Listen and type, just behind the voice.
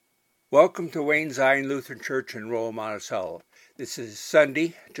Welcome to Wayne Zion Lutheran Church in Royal Monticello. This is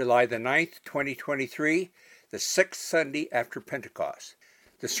Sunday, July the 9th, 2023, the sixth Sunday after Pentecost.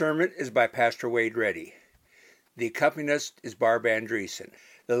 The sermon is by Pastor Wade Reddy. The accompanist is Barb Andreessen.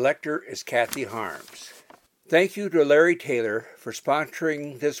 The lector is Kathy Harms. Thank you to Larry Taylor for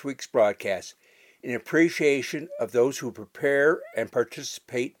sponsoring this week's broadcast in appreciation of those who prepare and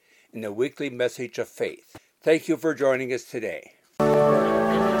participate in the weekly message of faith. Thank you for joining us today.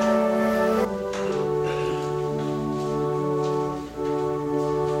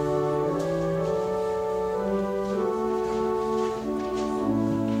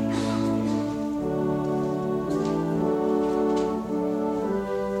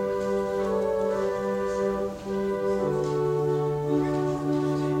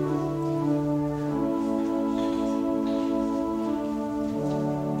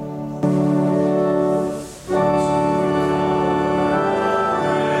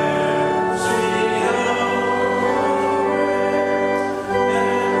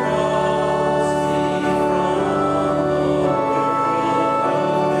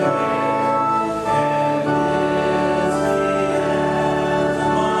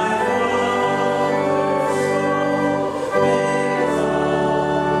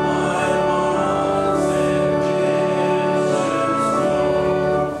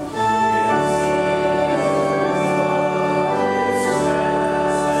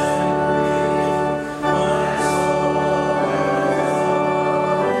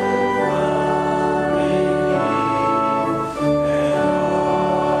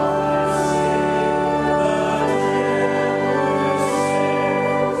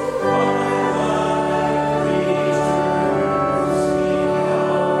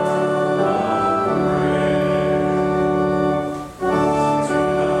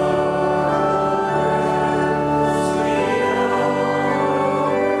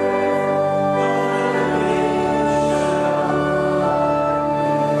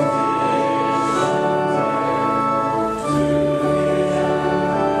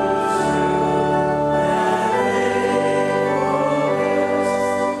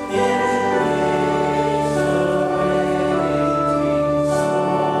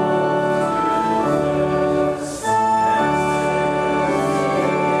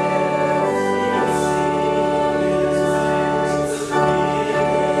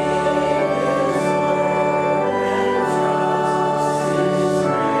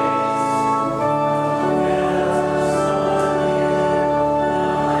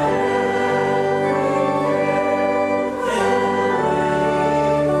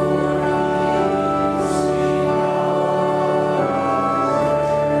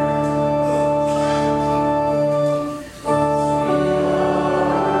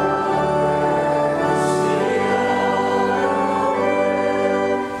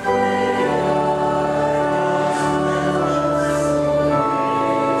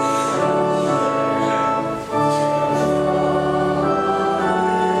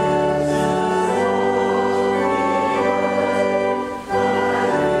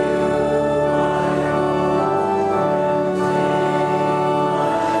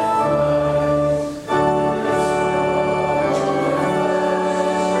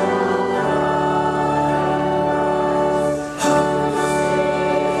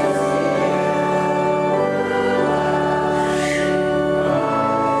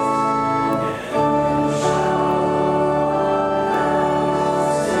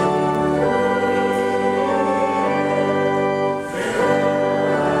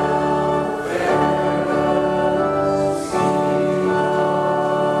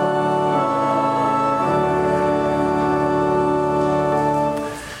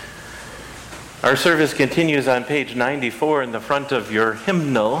 Our service continues on page 94 in the front of your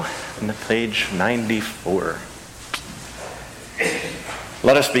hymnal, on page 94.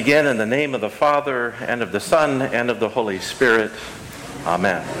 Let us begin in the name of the Father, and of the Son, and of the Holy Spirit.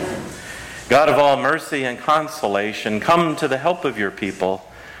 Amen. God of all mercy and consolation, come to the help of your people,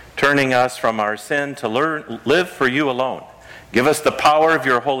 turning us from our sin to live for you alone. Give us the power of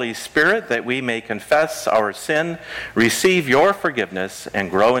your Holy Spirit that we may confess our sin, receive your forgiveness, and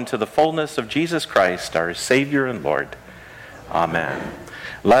grow into the fullness of Jesus Christ, our Savior and Lord. Amen.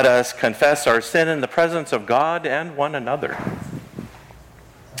 Let us confess our sin in the presence of God and one another.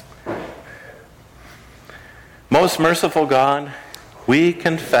 Most merciful God, we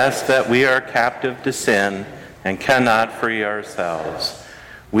confess that we are captive to sin and cannot free ourselves.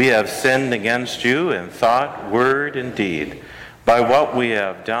 We have sinned against you in thought, word, and deed, by what we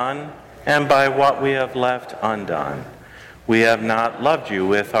have done and by what we have left undone. We have not loved you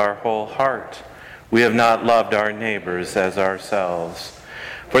with our whole heart. We have not loved our neighbors as ourselves.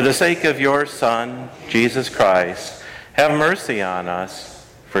 For the sake of your Son, Jesus Christ, have mercy on us,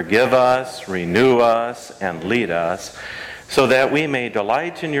 forgive us, renew us, and lead us, so that we may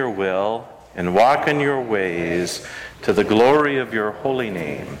delight in your will and walk in your ways to the glory of your holy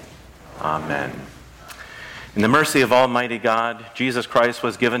name. Amen. In the mercy of Almighty God, Jesus Christ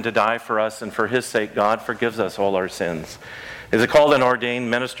was given to die for us, and for his sake God forgives us all our sins. As a called and ordained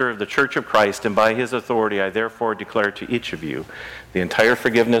minister of the Church of Christ, and by his authority, I therefore declare to each of you the entire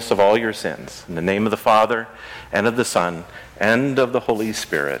forgiveness of all your sins. In the name of the Father, and of the Son, and of the Holy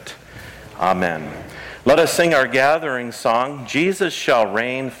Spirit. Amen. Let us sing our gathering song, Jesus Shall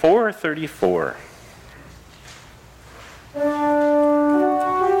Reign, 434.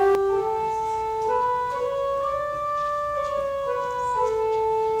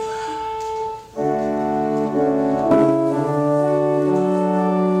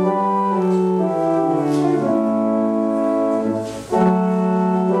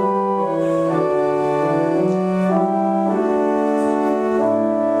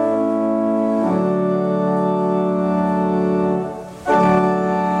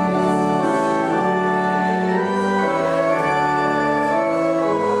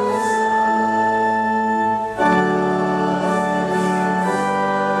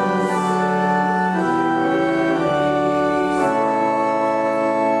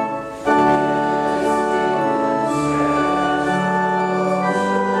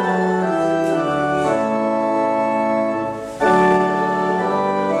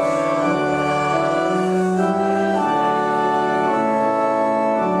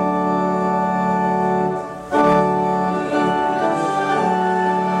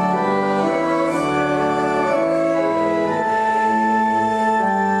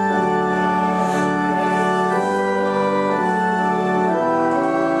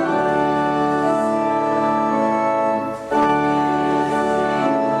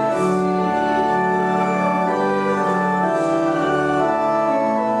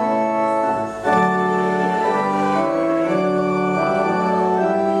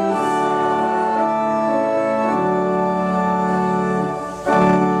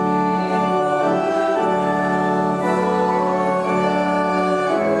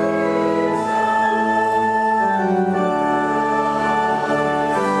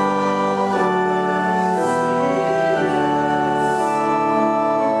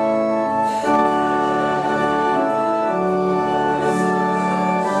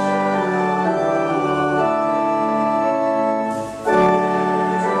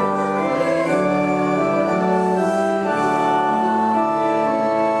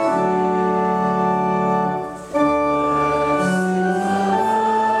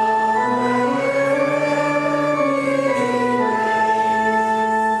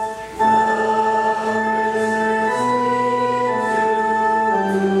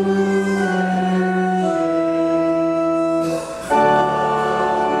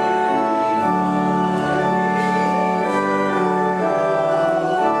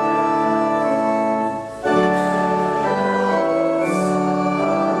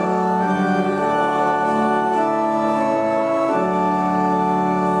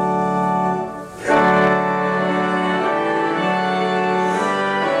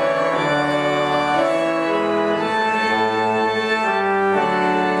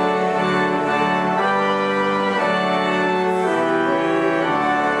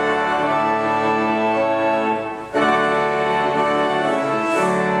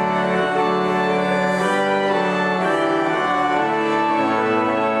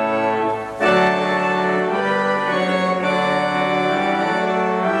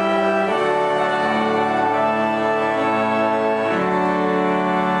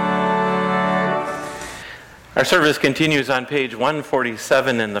 Our service continues on page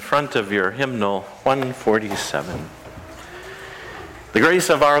 147 in the front of your hymnal, 147. The grace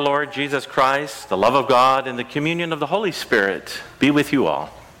of our Lord Jesus Christ, the love of God, and the communion of the Holy Spirit be with you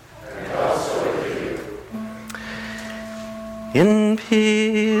all. And also with you. In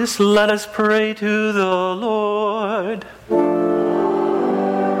peace, let us pray to the Lord.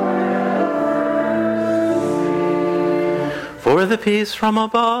 For the peace from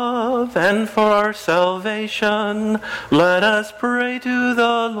above and for our salvation, let us pray to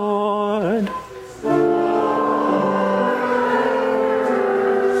the Lord.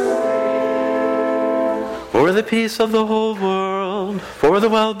 For the peace of the whole world, for the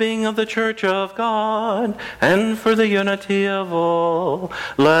well-being of the Church of God, and for the unity of all,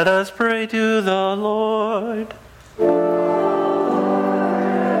 let us pray to the Lord.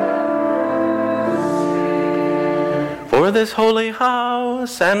 for this holy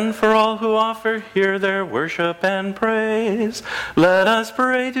house, and for all who offer here their worship and praise. Let us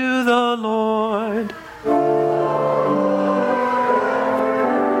pray to the Lord.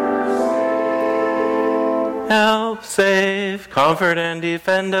 Help, save, comfort, and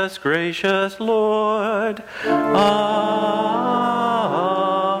defend us, gracious Lord. Amen.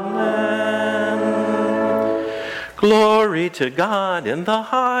 Glory to God in the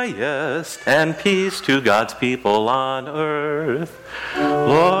highest, and peace to God's people on earth.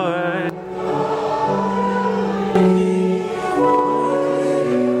 Lord.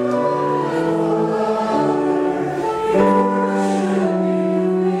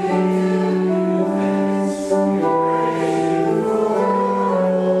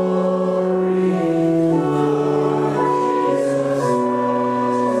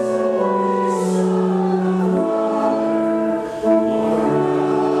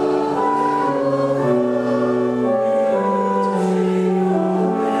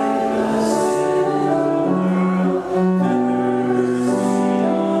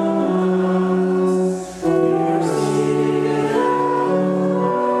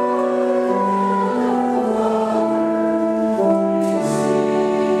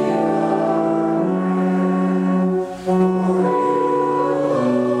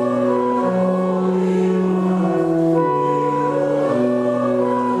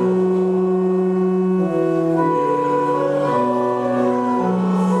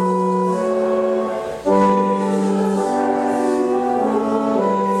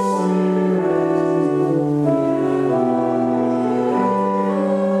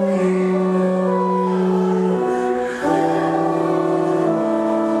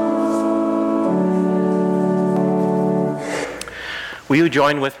 Will you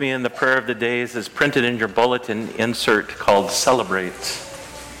join with me in the prayer of the days as printed in your bulletin insert called Celebrate?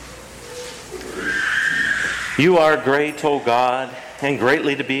 You are great, O God, and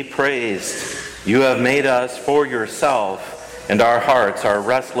greatly to be praised. You have made us for yourself, and our hearts are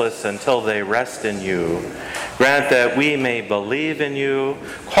restless until they rest in you. Grant that we may believe in you,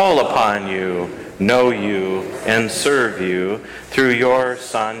 call upon you, know you, and serve you through your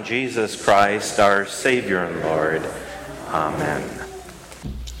Son, Jesus Christ, our Savior and Lord. Amen.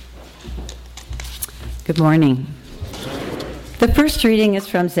 Good morning. The first reading is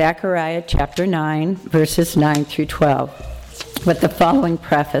from Zechariah chapter 9, verses 9 through 12, with the following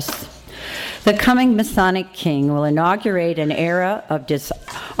preface. The coming Masonic king will inaugurate an era of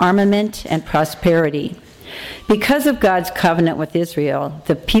disarmament and prosperity. Because of God's covenant with Israel,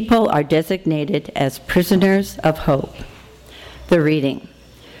 the people are designated as prisoners of hope. The reading.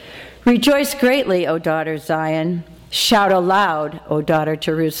 Rejoice greatly, O daughter Zion. Shout aloud, O daughter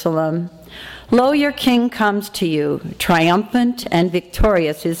Jerusalem. Lo, your king comes to you, triumphant and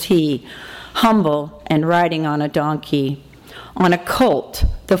victorious is he, humble and riding on a donkey, on a colt,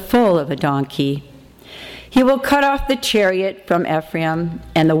 the foal of a donkey. He will cut off the chariot from Ephraim,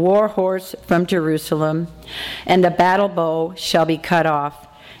 and the war horse from Jerusalem, and the battle bow shall be cut off,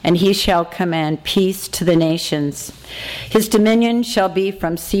 and he shall command peace to the nations. His dominion shall be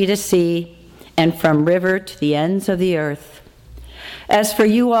from sea to sea, and from river to the ends of the earth. As for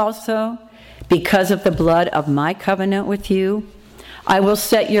you also, because of the blood of my covenant with you, I will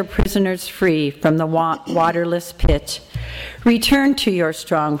set your prisoners free from the waterless pit. Return to your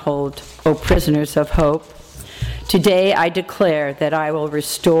stronghold, O prisoners of hope. Today I declare that I will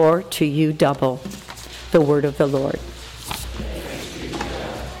restore to you double. The word of the Lord.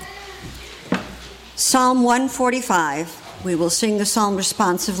 Psalm 145. We will sing the psalm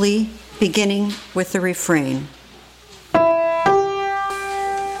responsively, beginning with the refrain.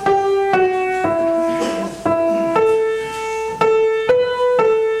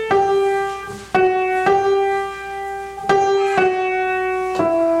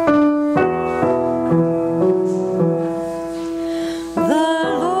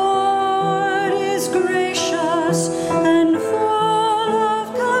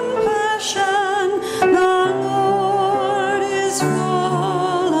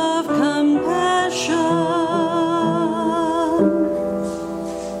 Full of compassion.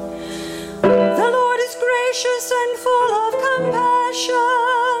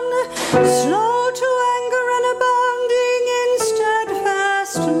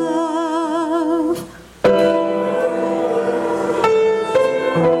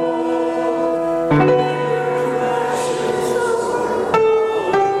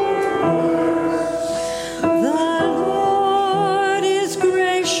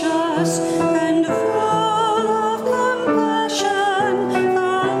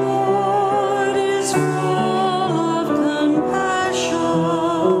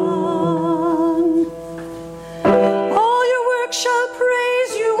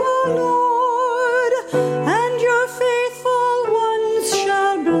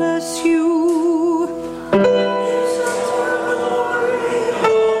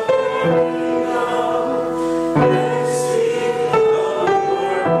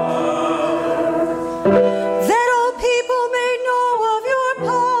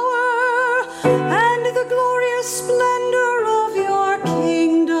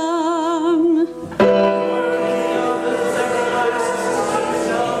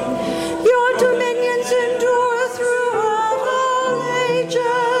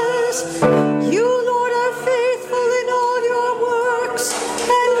 You, Lord, are faithful in all your works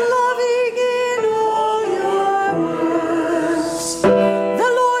and loving in all your works. The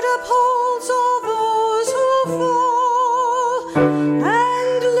Lord upholds all those who fall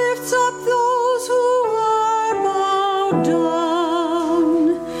and lifts up those who are bowed down.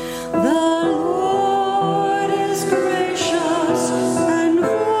 The Lord is gracious and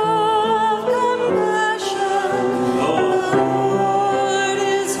full of compassion. The Lord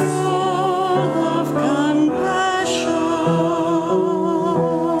is full of compassion.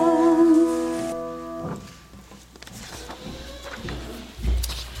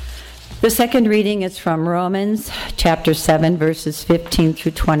 The second reading is from Romans chapter 7, verses 15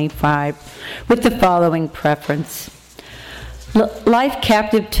 through 25, with the following preference. Life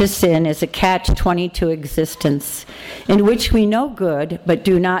captive to sin is a catch-22 existence in which we know good but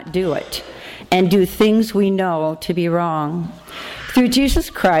do not do it, and do things we know to be wrong. Through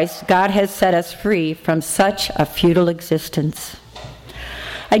Jesus Christ, God has set us free from such a futile existence.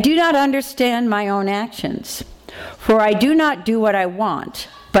 I do not understand my own actions, for I do not do what I want,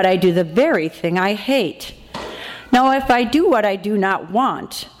 but I do the very thing I hate. Now, if I do what I do not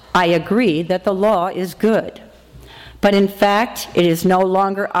want, I agree that the law is good. But in fact, it is no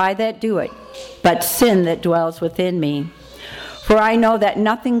longer I that do it, but sin that dwells within me. For I know that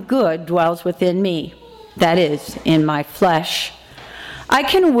nothing good dwells within me, that is, in my flesh. I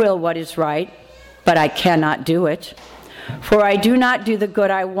can will what is right, but I cannot do it. For I do not do the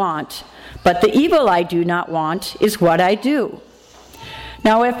good I want, but the evil I do not want is what I do.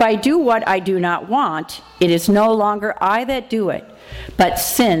 Now if I do what I do not want, it is no longer I that do it, but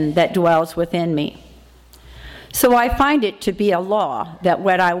sin that dwells within me. So I find it to be a law that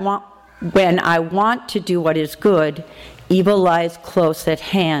when I want to do what is good, evil lies close at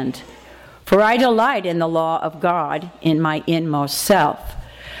hand. For I delight in the law of God in my inmost self.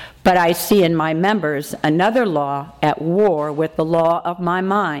 But I see in my members another law at war with the law of my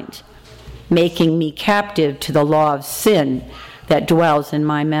mind, making me captive to the law of sin that dwells in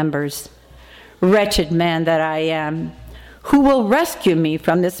my members. Wretched man that I am, who will rescue me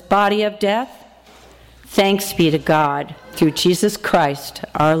from this body of death? Thanks be to God through Jesus Christ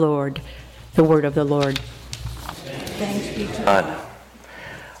our Lord. The word of the Lord. Thanks be to God.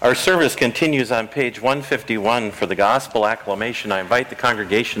 Our service continues on page 151 for the gospel acclamation. I invite the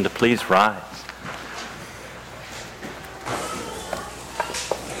congregation to please rise.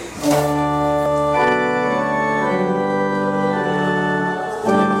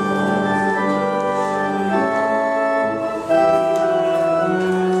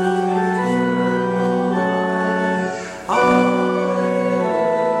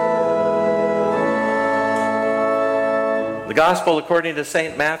 The Gospel according to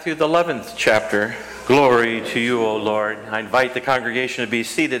St. Matthew, the 11th chapter. Glory to you, O Lord. I invite the congregation to be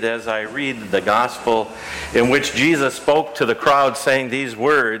seated as I read the Gospel in which Jesus spoke to the crowd saying these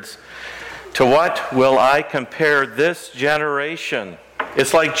words, "To what will I compare this generation?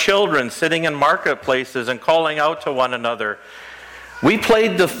 It's like children sitting in marketplaces and calling out to one another. We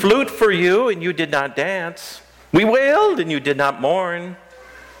played the flute for you and you did not dance. We wailed and you did not mourn.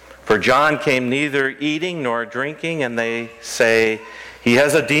 For John came neither eating nor drinking, and they say, he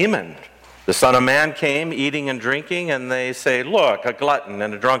has a demon. The Son of Man came eating and drinking, and they say, look, a glutton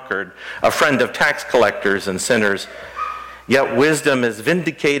and a drunkard, a friend of tax collectors and sinners. Yet wisdom is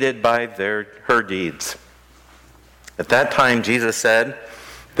vindicated by her deeds." At that time Jesus said,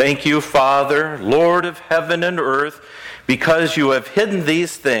 "Thank you, Father, Lord of heaven and earth, because you have hidden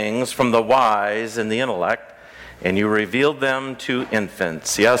these things from the wise and the intellect, and you revealed them to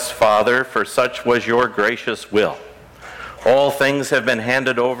infants. Yes, Father, for such was your gracious will. All things have been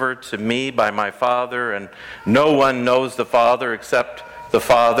handed over to me by my Father, and no one knows the Father except the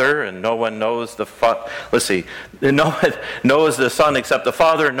Father, and no one knows the no one knows the Son except the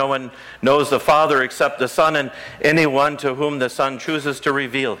Father, and no one knows the Father except the Son, and anyone to whom the Son chooses to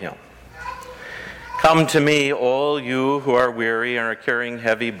reveal him. Come to me, all you who are weary and are carrying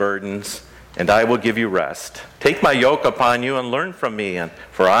heavy burdens, and I will give you rest. Take my yoke upon you and learn from me,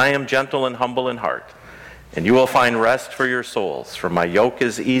 for I am gentle and humble in heart, and you will find rest for your souls. For my yoke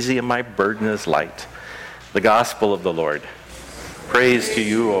is easy and my burden is light." The Gospel of the Lord. Praise to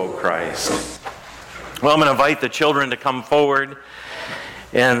you, O Christ. Well, I'm going to invite the children to come forward.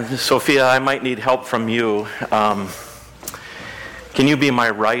 And Sophia, I might need help from you. Can you be my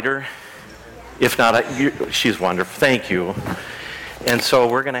writer? If not, she's wonderful. Thank you. And so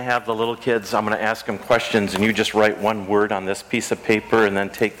we're going to have the little kids, I'm going to ask them questions, and you just write one word on this piece of paper and then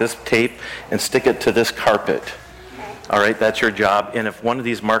take this tape and stick it to this carpet. All right, that's your job. And if one of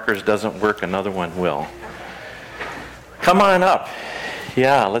these markers doesn't work, another one will. Come on up.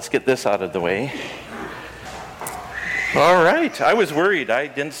 Yeah, let's get this out of the way. All right. I was worried. I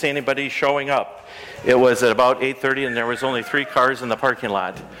didn't see anybody showing up. It was at about 8:30 and there was only 3 cars in the parking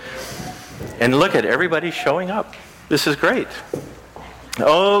lot. And look at everybody showing up. This is great.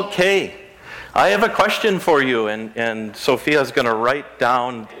 Okay. I have a question for you, and Sophia's going to write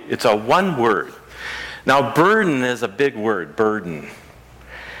down, it's a one word. Now, burden is a big word, burden.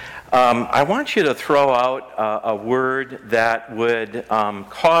 I want you to throw out a word that would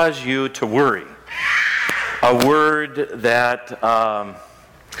cause you to worry. A word that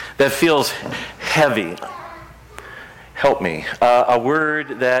feels heavy. Help me. A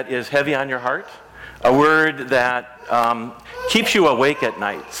word that is heavy on your heart. A word that keeps you awake at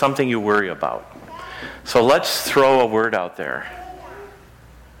night. Something you worry about. So let's throw a word out there.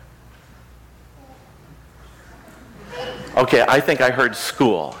 Okay, I think I heard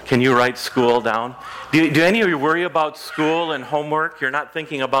school. Can you write school down? Do any of you worry about school and homework? You're not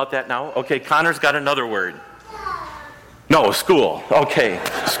thinking about that now? Okay, Connor's got another word. No, school. Okay,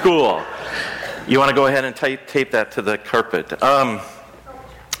 school. You want to go ahead and tape that to the carpet.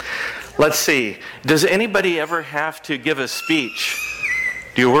 Let's see. Does anybody ever have to give a speech?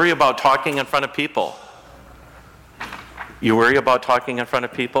 Do you worry about talking in front of people? You worry about talking in front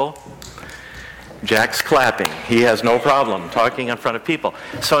of people? Jack's clapping. He has no problem talking in front of people.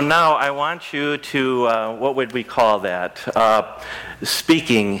 So now I want you to, what would we call that?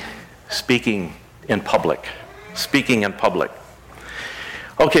 Speaking in public. Speaking in public.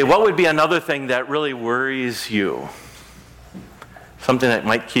 Okay, what would be another thing that really worries you? Something that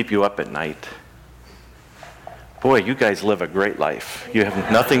might keep you up at night. Boy, you guys live a great life. You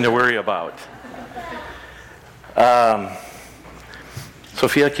have nothing to worry about.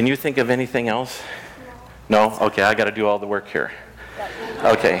 Sophia, can you think of anything else? No? Okay, I got to do all the work here.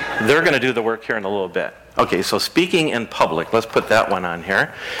 Okay, they're going to do the work here in a little bit. Okay, so speaking in public. Let's put that one on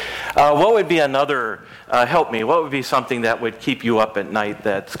here. What would be another, help me, what would be something that would keep you up at night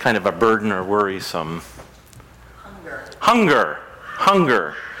that's kind of a burden or worrisome? Hunger.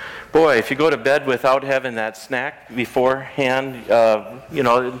 Boy, if you go to bed without having that snack beforehand,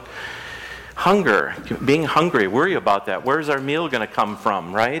 hunger, being hungry, worry about that. Where's our meal going to come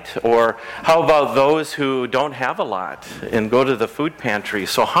from, right? Or how about those who don't have a lot and go to the food pantry?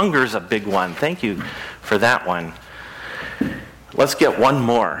 So hunger's a big one. Thank you for that one. Let's get one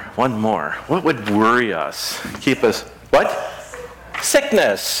more. What would worry us? Keep us, what?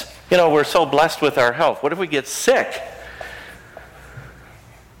 Sickness. We're so blessed with our health. What if we get sick?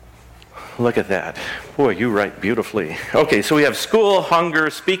 Look at that. Boy, you write beautifully. Okay, so we have school,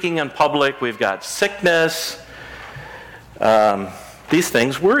 hunger, speaking in public. We've got sickness. These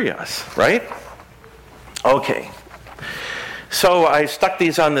things worry us, right? Okay. So I stuck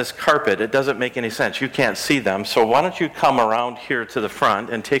these on this carpet. It doesn't make any sense. You can't see them. So why don't you come around here to the front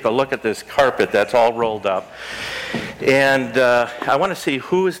and take a look at this carpet that's all rolled up. And I want to see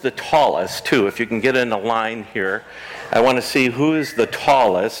who is the tallest, too. If you can get in a line here. I want to see who is the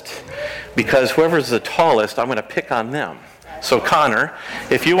tallest, because whoever's the tallest, I'm going to pick on them. So Connor,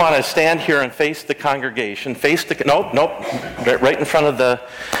 if you want to stand here and face the congregation, nope, right in front of the,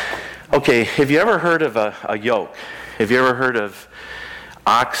 okay, have you ever heard of a yoke? Have you ever heard of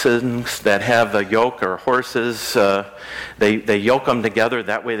oxen that have a yoke, or horses? They yoke them together,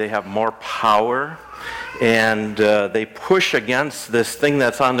 that way they have more power. And they push against this thing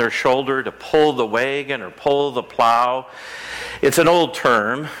that's on their shoulder to pull the wagon or pull the plow. It's an old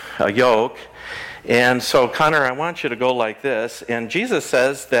term, a yoke. And so, Connor, I want you to go like this. And Jesus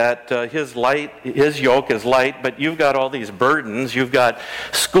says that his yoke is light, but you've got all these burdens. You've got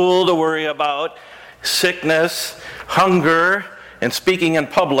school to worry about, sickness, hunger, and speaking in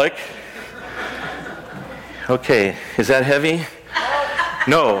public. Okay, is that heavy?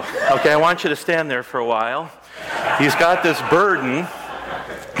 No. Okay, I want you to stand there for a while. He's got this burden.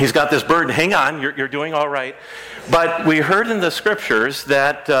 Hang on, you're doing all right. But we heard in the scriptures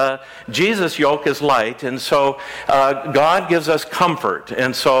that Jesus' yoke is light, and so God gives us comfort.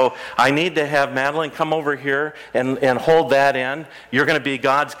 And so I need to have Madeline come over here and hold that in. You're going to be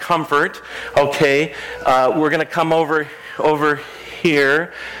God's comfort. Okay, we're going to come over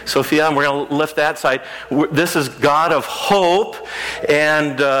here, Sophia, and we're going to lift that side. This is God of hope,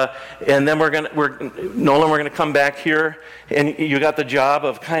 and then Nolan, we're going to come back here, and you got the job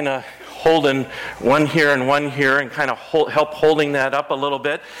of kind of holding one here and kind of help holding that up a little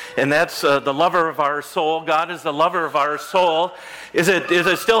bit. And that's the lover of our soul. God is the lover of our soul. Is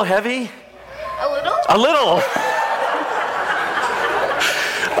it still heavy? A little. A little.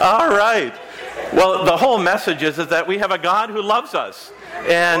 All right. Well, the whole message is that we have a God who loves us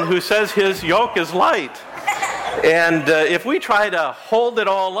and who says his yoke is light. And if we try to hold it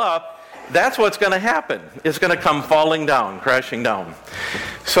all up, that's what's going to happen. It's going to come falling down, crashing down.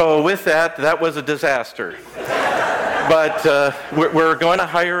 So with that was a disaster. But we're going to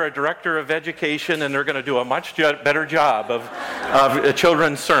hire a director of education, and they're going to do a much better job of a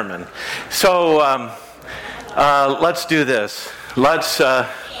children's sermon. So let's do this.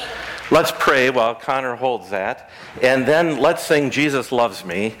 Let's pray while Connor holds that. And then let's sing Jesus Loves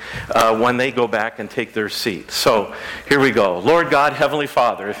Me when they go back and take their seat. So here we go. Lord God, Heavenly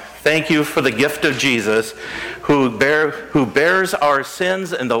Father, thank you for the gift of Jesus who bears our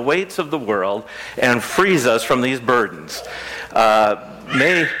sins and the weights of the world and frees us from these burdens.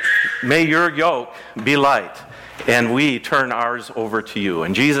 May your yoke be light and we turn ours over to you.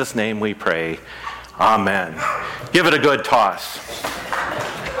 In Jesus' name we pray. Amen. Give it a good toss.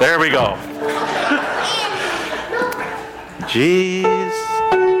 There we go. Jesus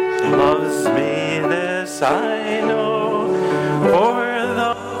loves me, this I know, for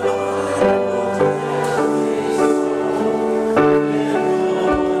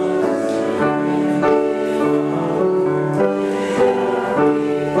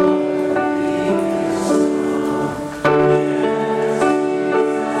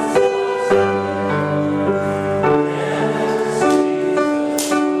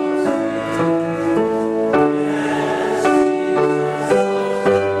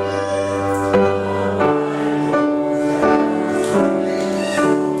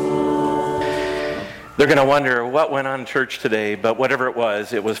They're going to wonder what went on in church today, but whatever it was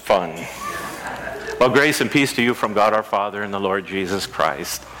fun. Well, grace and peace to you from God our Father and the Lord Jesus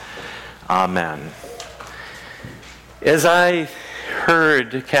Christ. Amen. As I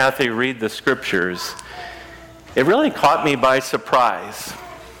heard Kathy read the scriptures, it really caught me by surprise.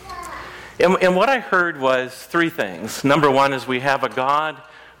 And what I heard was three things. Number one is we have a God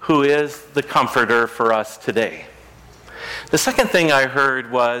who is the comforter for us today. The second thing I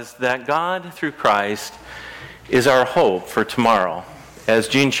heard was that God, through Christ, is our hope for tomorrow. As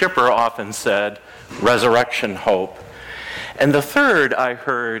Gene Schipper often said, resurrection hope. And the third I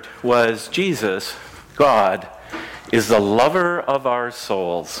heard was Jesus, God, is the lover of our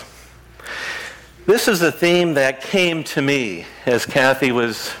souls. This is a theme that came to me as Kathy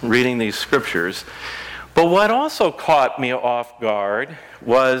was reading these scriptures. But what also caught me off guard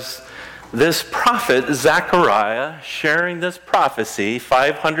was this prophet, Zechariah, sharing this prophecy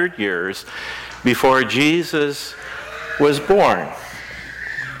 500 years before Jesus was born.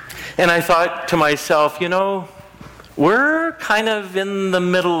 And I thought to myself, we're kind of in the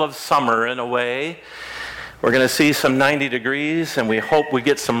middle of summer in a way. We're going to see some 90 degrees, and we hope we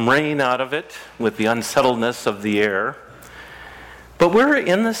get some rain out of it with the unsettledness of the air. But we're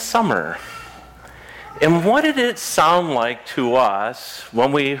in the summer. And what did it sound like to us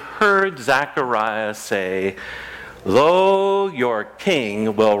when we heard Zechariah say, "Lo, your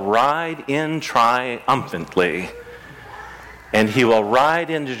king will ride in triumphantly, and he will ride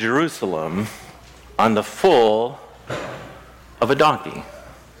into Jerusalem on the foal of a donkey."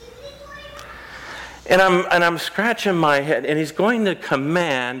 And I'm scratching my head, and he's going to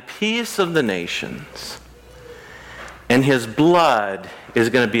command peace of the nations, and his blood is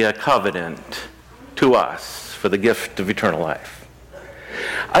going to be a covenant to us for the gift of eternal life.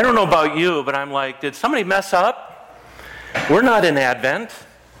 I don't know about you, but I'm like, did somebody mess up? We're not in Advent.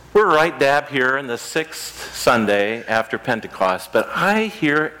 We're right dab here in the 6th Sunday after Pentecost, but I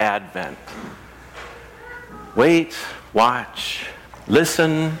hear Advent. Wait, watch,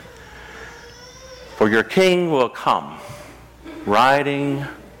 listen, for your king will come, riding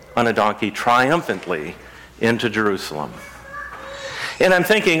on a donkey triumphantly into Jerusalem. And I'm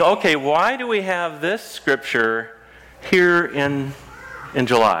thinking, okay, why do we have this scripture here in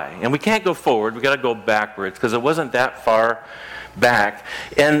July? And we can't go forward, we've got to go backwards because it wasn't that far back.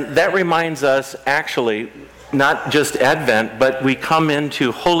 And that reminds us, actually, not just Advent, but we come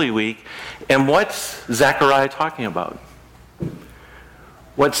into Holy Week. And what's Zechariah talking about?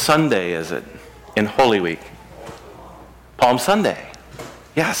 What Sunday is it in Holy Week? Palm Sunday.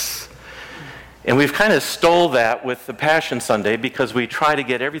 Yes. And we've kind of stole that with the Passion Sunday because we try to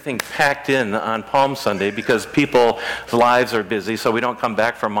get everything packed in on Palm Sunday because people's lives are busy, so we don't come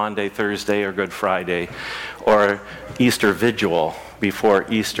back for Maundy, Thursday, or Good Friday, or Easter Vigil before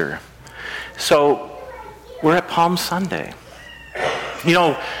Easter. So we're at Palm Sunday.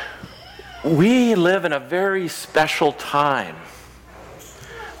 We live in a very special time.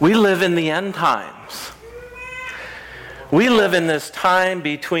 We live in the end times. We live in this time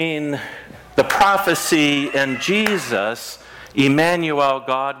between the prophecy and Jesus, Emmanuel,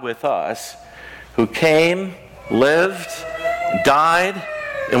 God with us, who came, lived, died,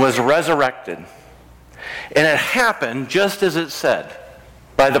 and was resurrected. And it happened just as it said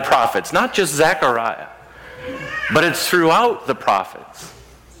by the prophets, not just Zechariah, but it's throughout the prophets.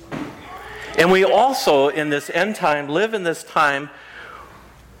 And we also, in this end time, live in this time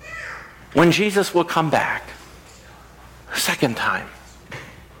when Jesus will come back a second time.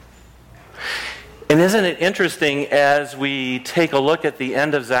 And isn't it interesting as we take a look at the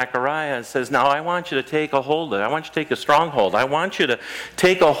end of Zechariah, it says, now I want you to take a hold of it. I want you to take a stronghold. I want you to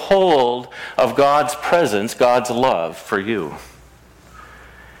take a hold of God's presence, God's love for you.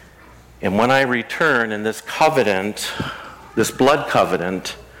 And when I return in this covenant, this blood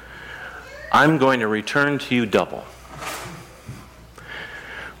covenant, I'm going to return to you double.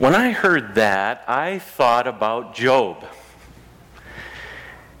 When I heard that, I thought about Job.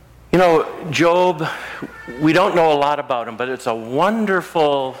 You know, Job, we don't know a lot about him, but it's a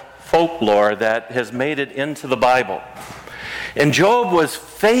wonderful folklore that has made it into the Bible. And Job was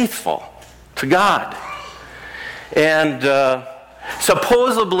faithful to God. And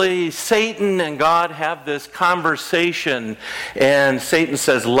supposedly Satan and God have this conversation, and Satan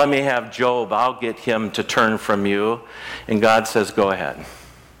says, let me have Job, I'll get him to turn from you. And God says, go ahead.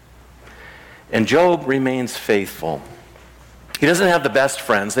 And Job remains faithful. He doesn't have the best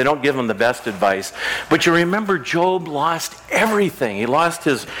friends. They don't give him the best advice. But you remember Job lost everything. He lost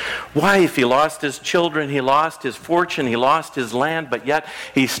his wife. He lost his children. He lost his fortune. He lost his land. But yet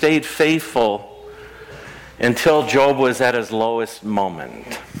he stayed faithful until Job was at his lowest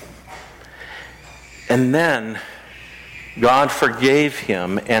moment. And then God forgave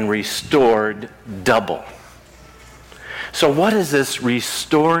him and restored double. So what is this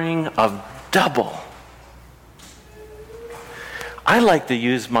restoring of double? I like to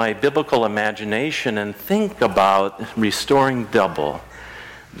use my biblical imagination and think about restoring double,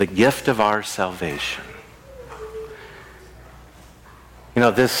 the gift of our salvation. You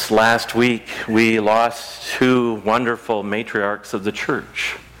know, this last week we lost two wonderful matriarchs of the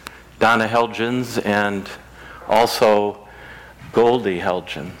church, Donna Helgens and also Goldie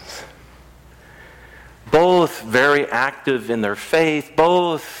Helgens. Both very active in their faith,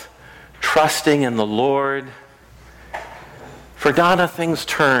 both trusting in the Lord. For Donna, things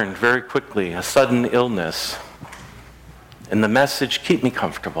turned very quickly, a sudden illness. And the message, keep me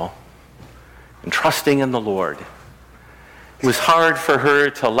comfortable and trusting in the Lord. It was hard for her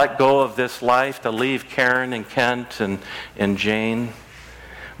to let go of this life, to leave Karen and Kent and Jane,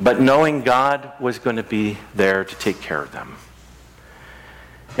 but knowing God was going to be there to take care of them.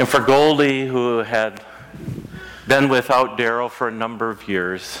 And for Goldie, who had been without Daryl for a number of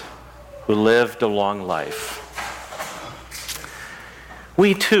years, who lived a long life.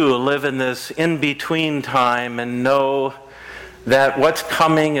 We too live in this in-between time and know that what's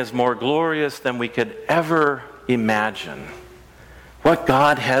coming is more glorious than we could ever imagine. What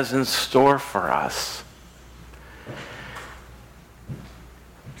God has in store for us.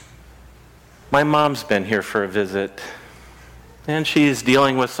 My mom's been here for a visit, and she's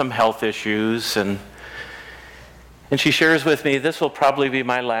dealing with some health issues, and she shares with me, this will probably be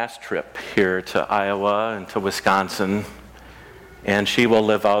my last trip here to Iowa and to Wisconsin. And she will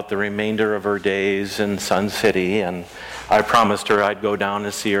live out the remainder of her days in Sun City. And I promised her I'd go down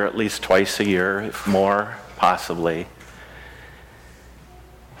and see her at least twice a year, if more, possibly.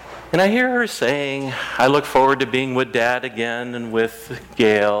 And I hear her saying, I look forward to being with Dad again and with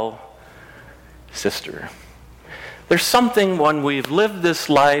Gail, sister. There's something when we've lived this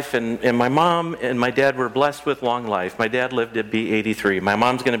life, and my mom and my dad were blessed with long life. My dad lived to be 83. My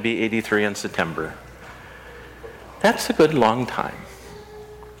mom's going to be 83 in September. That's a good long time.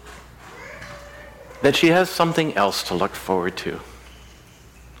 That she has something else to look forward to.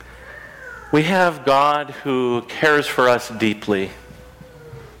 We have God who cares for us deeply.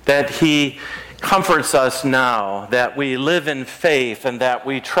 That He comforts us now. That we live in faith and that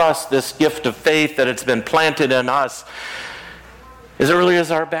we trust this gift of faith that it's been planted in us as early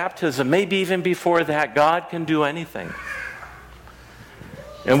as our baptism. Maybe even before that, God can do anything.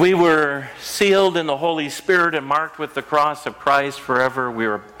 And we were sealed in the Holy Spirit and marked with the cross of Christ forever. We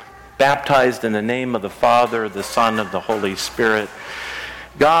were baptized in the name of the Father, the Son, and the Holy Spirit.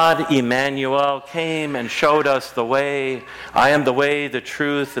 God, Emmanuel, came and showed us the way. I am the way, the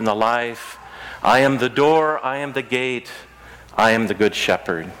truth, and the life. I am the door, I am the gate, I am the good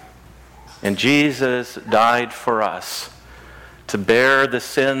shepherd. And Jesus died for us to bear the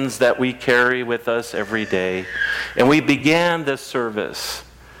sins that we carry with us every day. And we began this service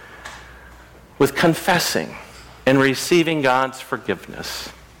with confessing and receiving God's forgiveness.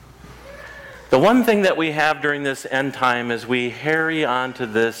 The one thing that we have during this end time is we harry on to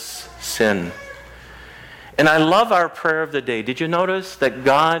this sin. And I love our prayer of the day. Did you notice that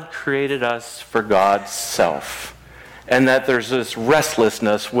God created us for God's self? And that there's this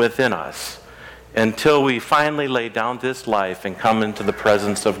restlessness within us until we finally lay down this life and come into the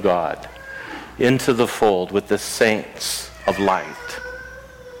presence of God, into the fold with the saints of light.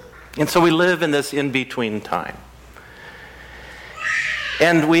 And so we live in this in-between time.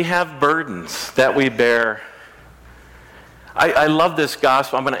 And we have burdens that we bear. I love this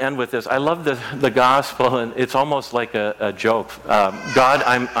gospel. I'm going to end with this. I love the gospel, and it's almost like a joke. God,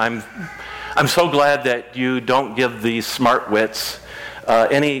 I'm so glad that you don't give these smart wits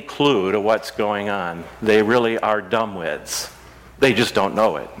any clue to what's going on. They really are dumb wits. They just don't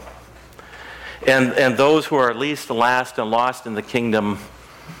know it. And those who are least, last, and lost in the kingdom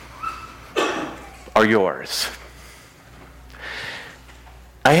are yours.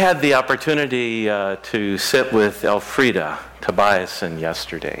 I had the opportunity to sit with Elfrida Tobiasen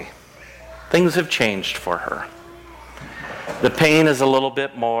yesterday. Things have changed for her. The pain is a little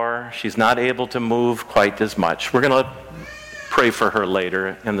bit more. She's not able to move quite as much. We're going to pray for her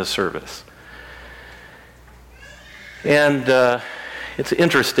later in the service. And it's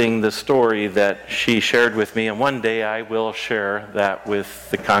interesting, the story that she shared with me, and one day I will share that with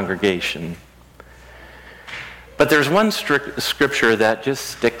the congregation. But there's one scripture that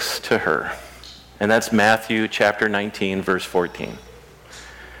just sticks to her, and that's Matthew chapter 19, verse 14.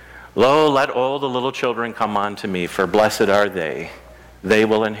 Lo, let all the little children come unto me, for blessed are they. They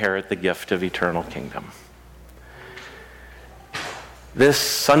will inherit the gift of eternal kingdom. This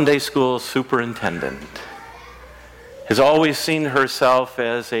Sunday school superintendent has always seen herself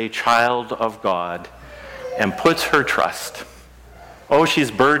as a child of God and puts her trust. Oh,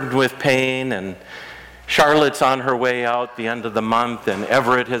 she's burdened with pain, and Charlotte's on her way out the end of the month, and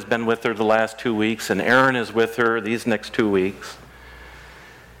Everett has been with her the last 2 weeks, and Aaron is with her these next 2 weeks.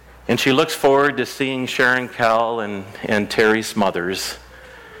 And she looks forward to seeing Sharon Kell and Terry Smothers.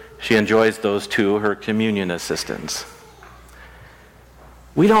 She enjoys those two, her communion assistants.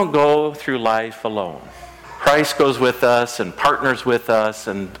 We don't go through life alone. Christ goes with us and partners with us,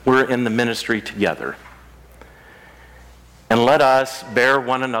 and we're in the ministry together. And let us bear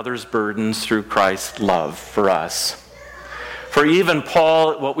one another's burdens through Christ's love for us. For even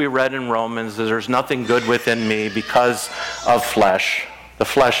Paul, what we read in Romans, is there's nothing good within me because of flesh. The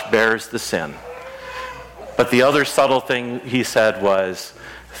flesh bears the sin. But the other subtle thing he said was,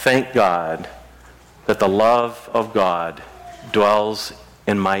 thank God that the love of God dwells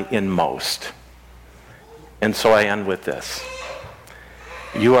in my inmost. And so I end with this.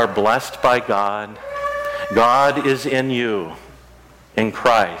 You are blessed by God. God is in you, in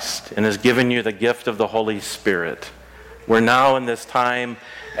Christ, and has given you the gift of the Holy Spirit. We're now in this time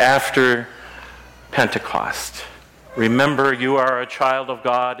after Pentecost. Remember, you are a child of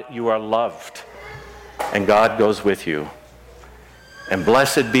God. You are loved, and God goes with you. And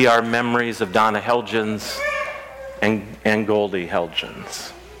blessed be our memories of Donna Helgens and Goldie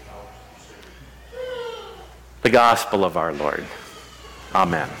Helgens. The gospel of our Lord.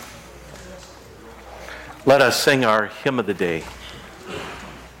 Amen. Let us sing our hymn of the day.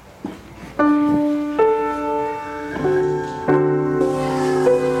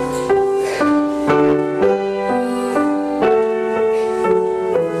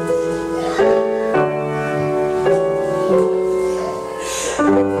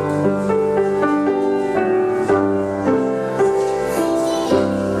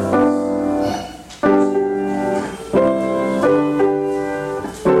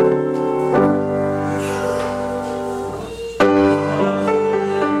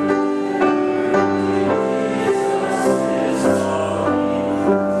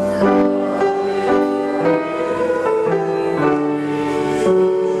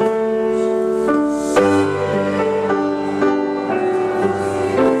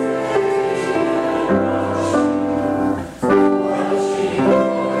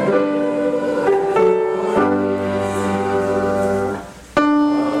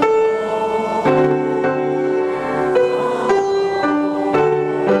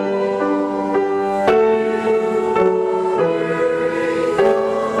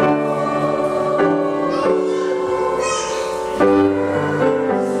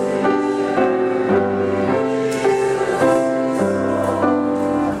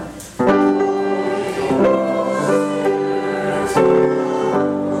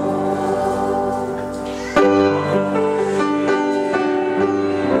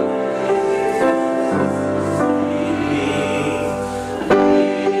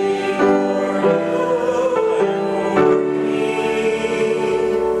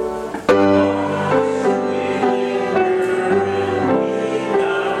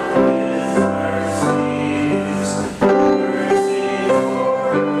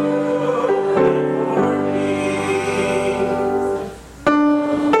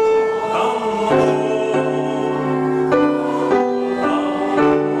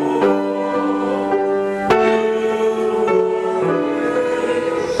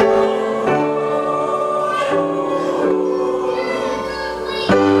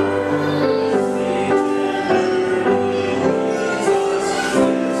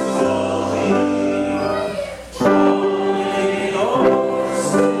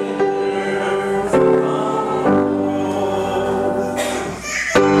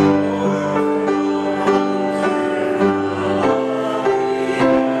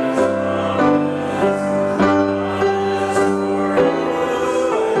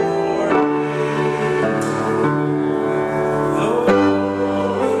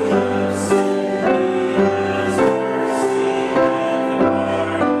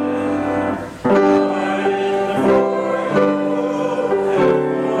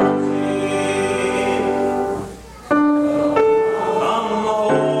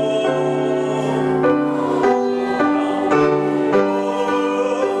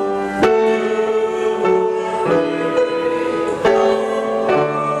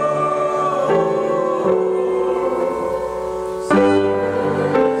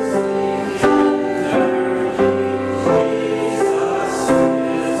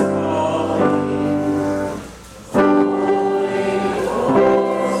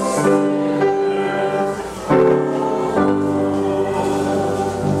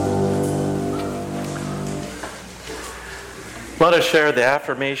 Let us share the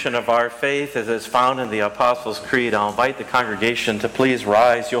affirmation of our faith as is found in the Apostles' Creed. I'll invite the congregation to please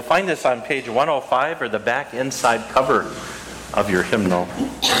rise. You'll find this on page 105 or the back inside cover of your hymnal.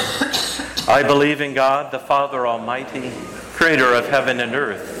 I believe in God, the Father Almighty, creator of heaven and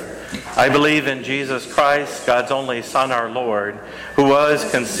earth. I believe in Jesus Christ, God's only Son, our Lord, who was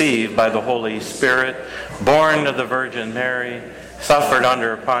conceived by the Holy Spirit, born of the Virgin Mary, suffered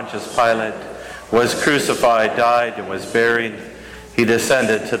under Pontius Pilate, was crucified, died, and was buried. He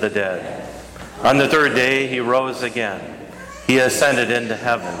descended to the dead. On the third day he rose again. He ascended into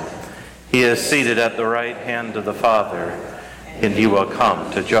heaven. He is seated at the right hand of the Father, and he will come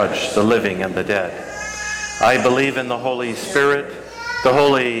to judge the living and the dead. I believe in the Holy Spirit, the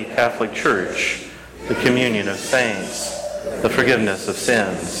Holy Catholic Church, the communion of saints, the forgiveness of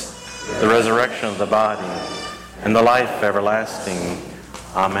sins, the resurrection of the body, and the life everlasting.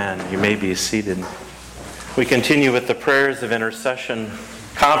 Amen. You may be seated. We continue with the prayers of intercession,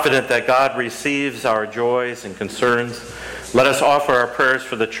 confident that God receives our joys and concerns. Let us offer our prayers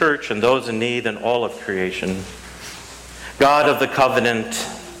for the church and those in need and all of creation. God of the covenant,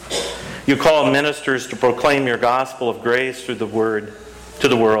 you call ministers to proclaim your gospel of grace through the word to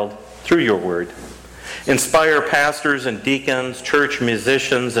the world through your word. Inspire pastors and deacons, church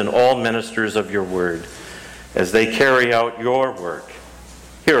musicians, and all ministers of your word as they carry out your work.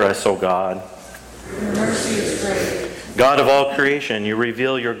 Hear us, O God. Your mercy is great. God of all creation, you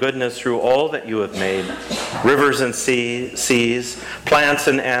reveal your goodness through all that you have made, rivers and seas, plants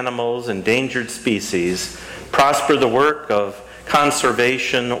and animals, endangered species. Prosper the work of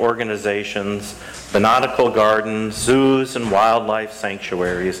conservation organizations, botanical gardens, zoos, and wildlife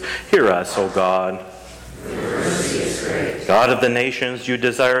sanctuaries. Hear us, O God. Your mercy is great. God of the nations, you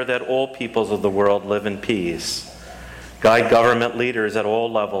desire that all peoples of the world live in peace. Guide government leaders at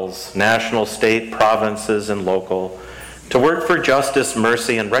all levels, national, state, provinces, and local, to work for justice,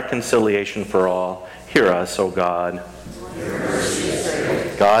 mercy, and reconciliation for all. Hear us, O God. Your mercy is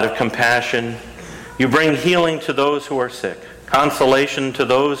great. God of compassion, you bring healing to those who are sick, consolation to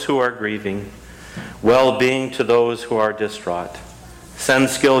those who are grieving, well-being to those who are distraught. Send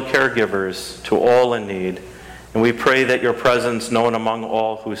skilled caregivers to all in need, and we pray that your presence known among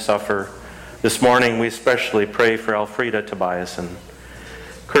all who suffer. This morning we especially pray for Elfrida Tobiasen,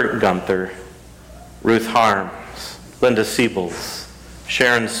 Kurt Gunther, Ruth Harms, Linda Siebels,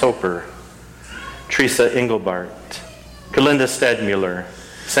 Sharon Soper, Teresa Engelbart, Kalinda Stedmuller,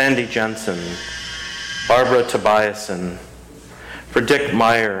 Sandy Jensen, Barbara Tobiasen, for Dick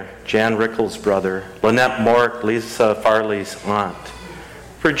Meyer, Jan Rickles' brother, Lynette Mork, Lisa Farley's aunt,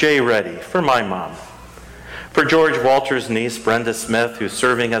 for Jay Reddy, for my mom, for George Walter's niece, Brenda Smith, who's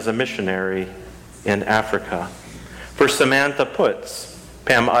serving as a missionary in Africa, for Samantha Putz,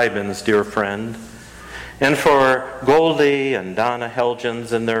 Pam Iban's dear friend, and for Goldie and Donna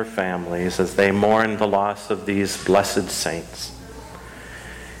Helgens and their families as they mourn the loss of these blessed saints.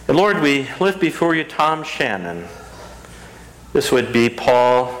 And Lord, we lift before you Tom Shannon. This would be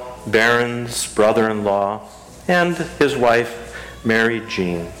Paul Barron's brother-in-law and his wife, Mary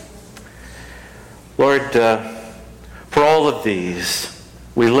Jean. Lord, for all of these,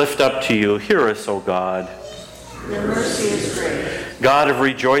 we lift up to you. Hear us, O God. Your mercy is great. God of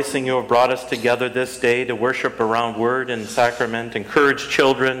rejoicing, you have brought us together this day to worship around word and sacrament, encourage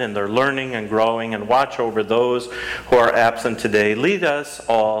children in their learning and growing, and watch over those who are absent today. Lead us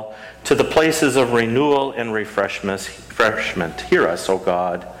all to the places of renewal and refreshment. Hear us, O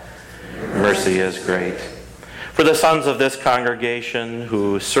God. Mercy is great. For the sons of this congregation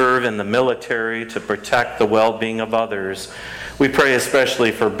who serve in the military to protect the well-being of others, we pray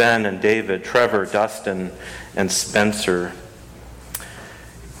especially for Ben and David, Trevor, Dustin, and Spencer.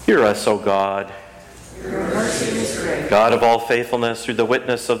 Hear us, O God. Your mercy is great. God of all faithfulness, through the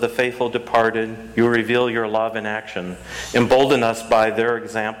witness of the faithful departed, you reveal your love in action. Embolden us by their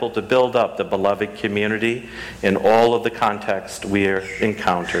example to build up the beloved community in all of the context we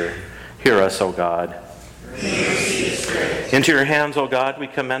encounter. Hear us, O God. Into your hands, O God, we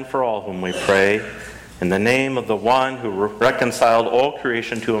commend for all whom we pray, in the name of the one who reconciled all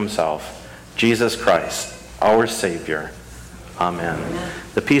creation to himself, Jesus Christ, our Savior. Amen.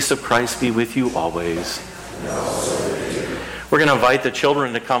 The peace of Christ be with you always. We're going to invite the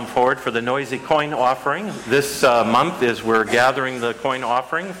children to come forward for the noisy coin offering. This month is we're gathering the coin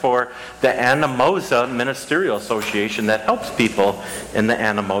offering for the Anamosa Ministerial Association that helps people in the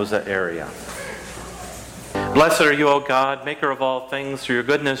Anamosa area. Blessed are you, O God, maker of all things. Through your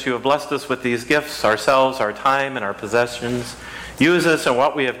goodness you have blessed us with these gifts, ourselves, our time, and our possessions. Use us in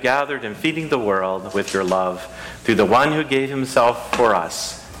what we have gathered in feeding the world with your love, through the one who gave himself for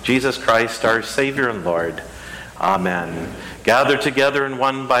us, Jesus Christ, our Savior and Lord. Amen. Gathered together in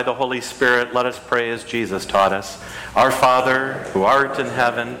one by the Holy Spirit, let us pray as Jesus taught us. Our Father, who art in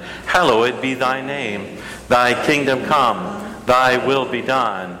heaven, hallowed be thy name. Thy kingdom come, thy will be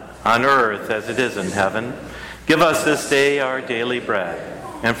done, on earth as it is in heaven. Give us this day our daily bread,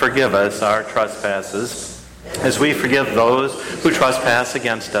 and forgive us our trespasses, as we forgive those who trespass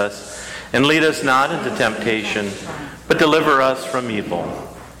against us. And lead us not into temptation, but deliver us from evil.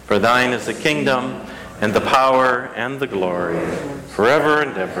 For thine is the kingdom, and the power, and the glory, forever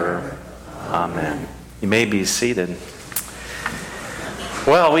and ever. Amen. You may be seated.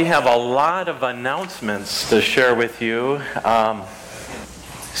 Well, we have a lot of announcements to share with you.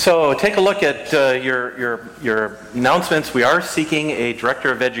 So take a look at your announcements. We are seeking a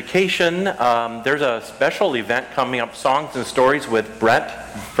director of education. There's a special event coming up, Songs and Stories with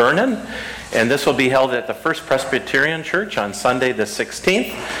Brett Vernon, and this will be held at the First Presbyterian Church on Sunday the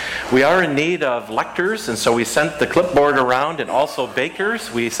 16th. We are in need of lectors, and so we sent the clipboard around, and also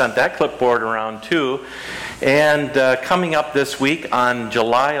bakers. We sent that clipboard around too. And coming up this week on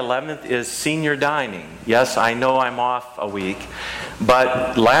July 11th is senior dining. Yes, I know I'm off a week,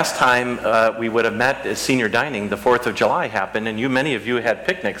 but last time we would have met at senior dining, the 4th of July happened, and many of you had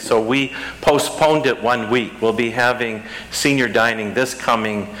picnics, so we postponed it 1 week. We'll be having senior dining this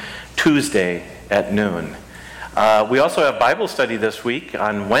coming Tuesday at noon. We also have Bible study this week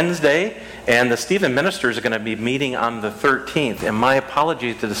on Wednesday, and the Stephen ministers are going to be meeting on the 13th. And my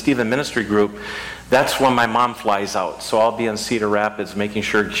apologies to the Stephen ministry group. That's when my mom flies out, so I'll be in Cedar Rapids making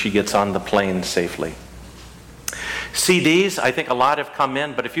sure she gets on the plane safely. CDs, I think a lot have come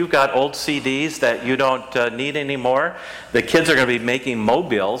in, but if you've got old CDs that you don't need anymore, the kids are going to be making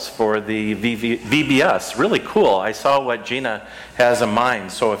mobiles for the VBS. Really cool. I saw what Gina has in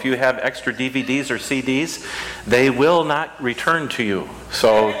mind. So if you have extra DVDs or CDs, they will not return to you.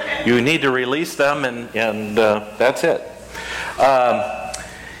 So you need to release them, and that's it.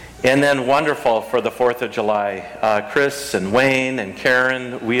 And then wonderful for the 4th of July. Chris and Wayne and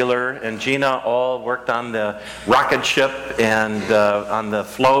Karen Wheeler and Gina all worked on the rocket ship and on the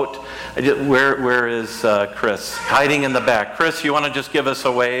float. Where is Chris? Hiding in the back. Chris, you want to just give us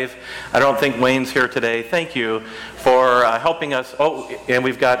a wave? I don't think Wayne's here today. Thank you for helping us. Oh, and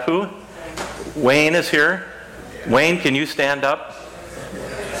we've got who? Wayne is here. Wayne, can you stand up?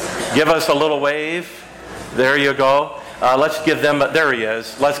 Give us a little wave. There you go. Let's give them, there he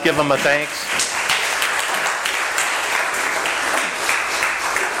is. Let's give him a thanks.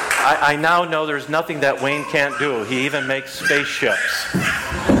 I now know there's nothing that Wayne can't do. He even makes spaceships.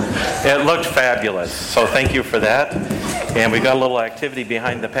 It looked fabulous. So thank you for that. And we got a little activity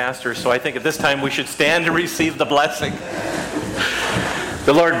behind the pastor. So I think at this time we should stand to receive the blessing.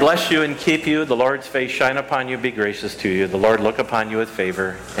 The Lord bless you and keep you. The Lord's face shine upon you, be gracious to you. The Lord look upon you with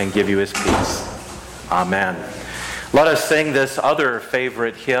favor and give you his peace. Amen. Let us sing this other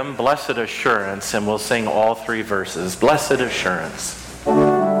favorite hymn, Blessed Assurance, and we'll sing all 3 verses. Blessed Assurance.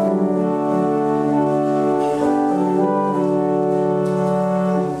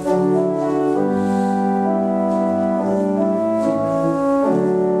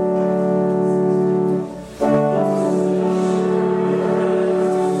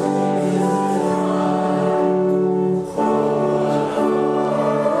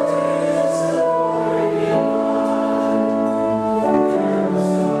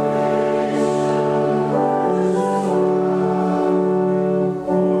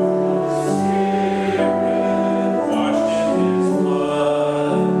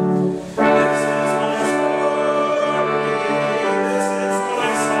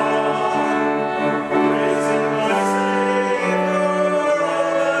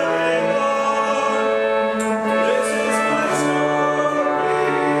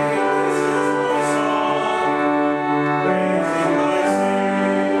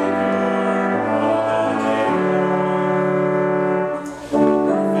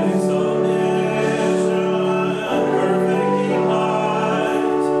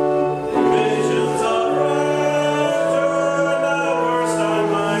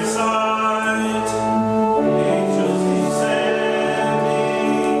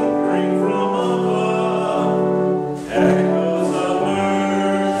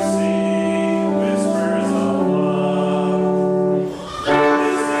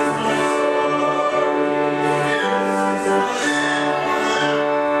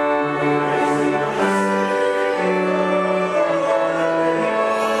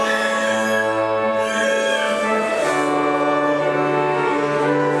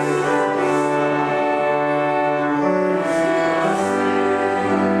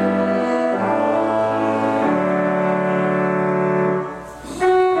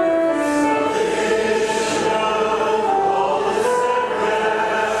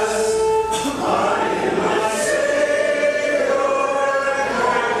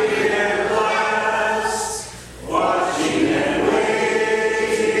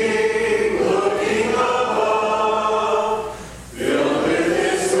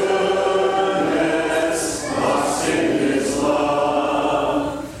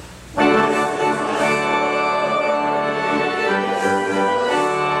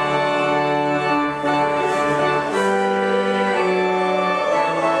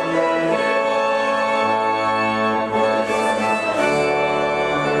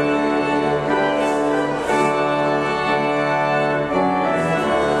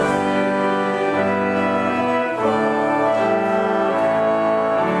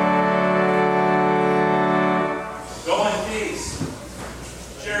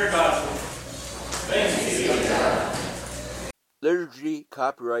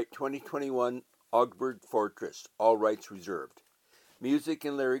 Copyright 2021 Augsburg Fortress. All rights reserved. Music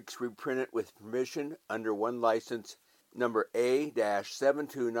and lyrics reprinted with permission under one license, number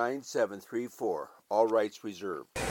A-729734. All rights reserved.